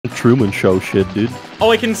Truman Show shit, dude.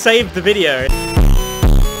 Oh, I can save the video.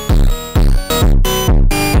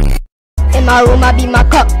 In my room, I be my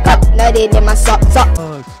cup, nutted in my sock.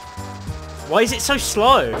 Why is it so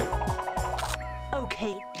slow?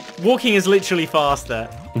 Okay. Walking is literally faster.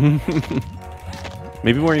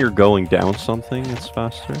 Maybe when you're going down something, it's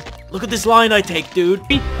faster. Look at this line I take, dude.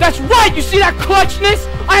 That's right! You see that clutchness?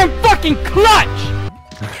 I am fucking clutch!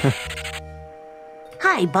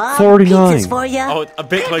 Hi, Bob. 49. Pizza's for ya. Oh, a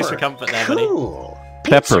bit close for comfort there, buddy. Cool.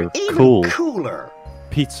 Pepper, Pizza cool. even cooler.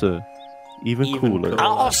 Pizza, even cooler.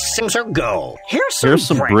 All systems are go. Here's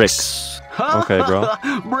some bricks. Okay, bro.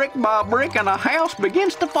 Brick by brick and a house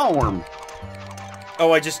begins to form.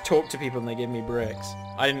 Oh, I just talk to people and they give me bricks.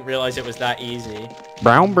 I didn't realize it was that easy.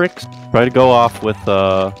 Brown bricks. Try to go off with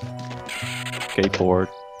skateboard.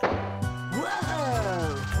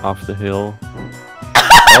 Whoa. Off the hill.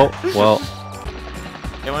 Oh, well.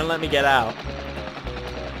 It won't let me get out.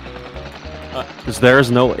 Because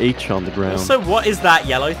there's no H on the ground. Also, what is that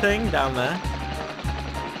yellow thing down there?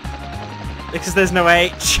 Because there's no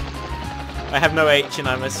H. I have no H and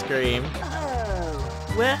I must scream.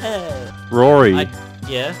 Whoa. Rory,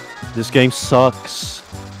 Yeah? this game sucks.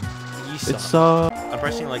 You It suck. sucks. I'm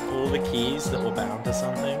pressing like all the keys that were bound to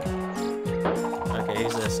something. Okay,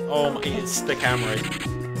 who's this? Oh, it's the camera.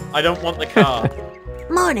 I don't want the car.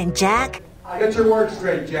 Morning, Jack. Get your work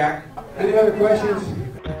straight, Jack. Any other questions?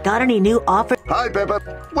 Got any new offers? Hi,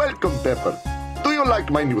 Pepper. Welcome, Pepper. Do you like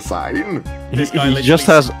my new sign? He guy just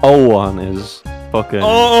literally- has O on his fucking...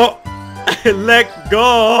 Oh! Let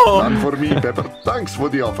go! None for me, Pepper. Thanks for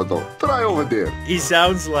the offer, though. Try over there. He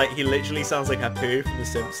literally sounds like Apu from The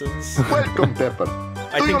Simpsons. Welcome, Pepper.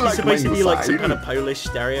 I Do think you he's like supposed my to be new like some sign? kind of Polish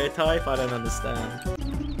stereotype. I don't understand.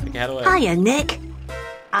 Okay, how do I... Hiya, Nick.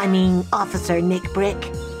 I mean, Officer Nick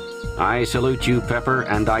Brick. I salute you, Pepper,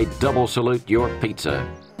 and I double salute your pizza.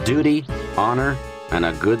 Duty, honor, and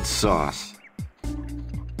a good sauce.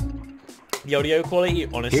 The audio quality,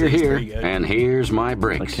 honestly, Here, is here, pretty good. and here's my I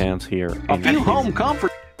bricks. can't hear A anything. few home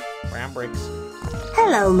comfort. Brown bricks.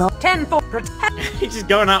 Hello, Lord. 10 for He's just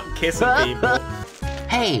going out and kissing people.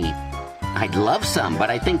 Hey, I'd love some, but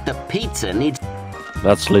I think the pizza needs...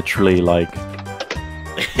 That's literally like...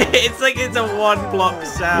 It's like it's a one-block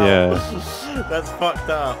sound. Yeah. That's fucked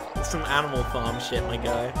up. It's some Animal Farm shit, my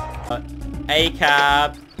guy. A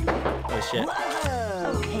cab. Oh shit.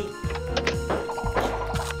 Okay.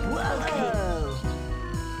 Whoa.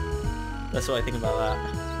 That's what I think about that.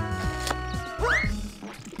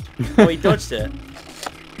 Oh, he dodged it.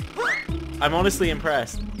 I'm honestly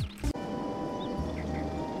impressed.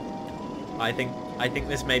 I think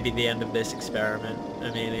this may be the end of this experiment,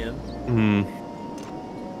 Emilian. Hmm.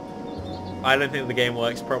 I don't think the game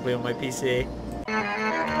works properly on my PC.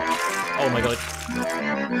 Oh my god.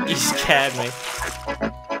 You scared me.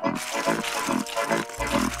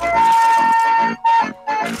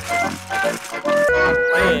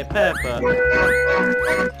 Hey, Pepper.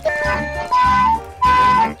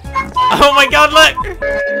 Oh my god, look!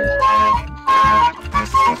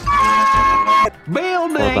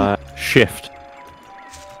 Building! Shift.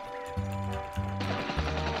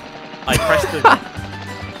 I pressed the...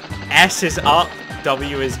 S is up,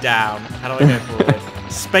 W is down. How do I go forward?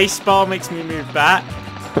 Spacebar makes me move back.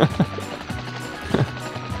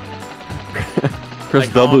 Press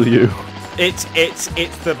W. It's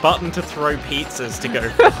the button to throw pizzas to go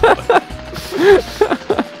forward.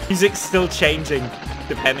 Music's still changing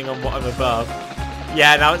depending on what I'm above.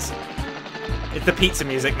 Yeah, now it's the pizza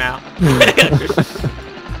music now.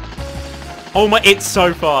 Oh my, it's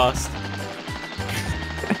so fast.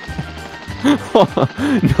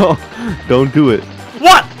 No, don't do it.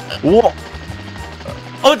 What? What?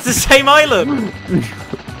 Oh, it's the same island.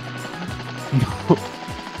 No.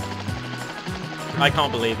 I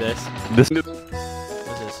can't believe this. This.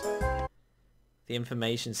 What's this? The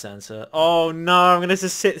information sensor. Oh no, I'm gonna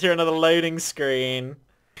just sit through another loading screen.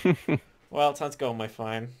 Well, time to go on my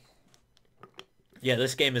phone. Yeah,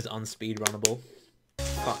 this game is unspeedrunnable.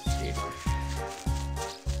 Fuck you.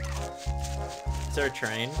 Is there a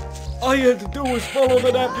train? All you have to do is follow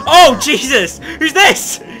the map. Oh, Jesus! Who's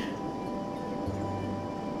this?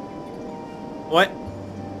 What?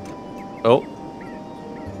 Oh.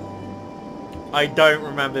 I don't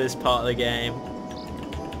remember this part of the game.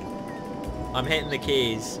 I'm hitting the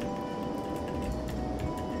keys.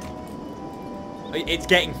 It's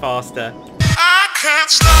getting faster. I can't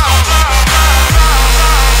stop.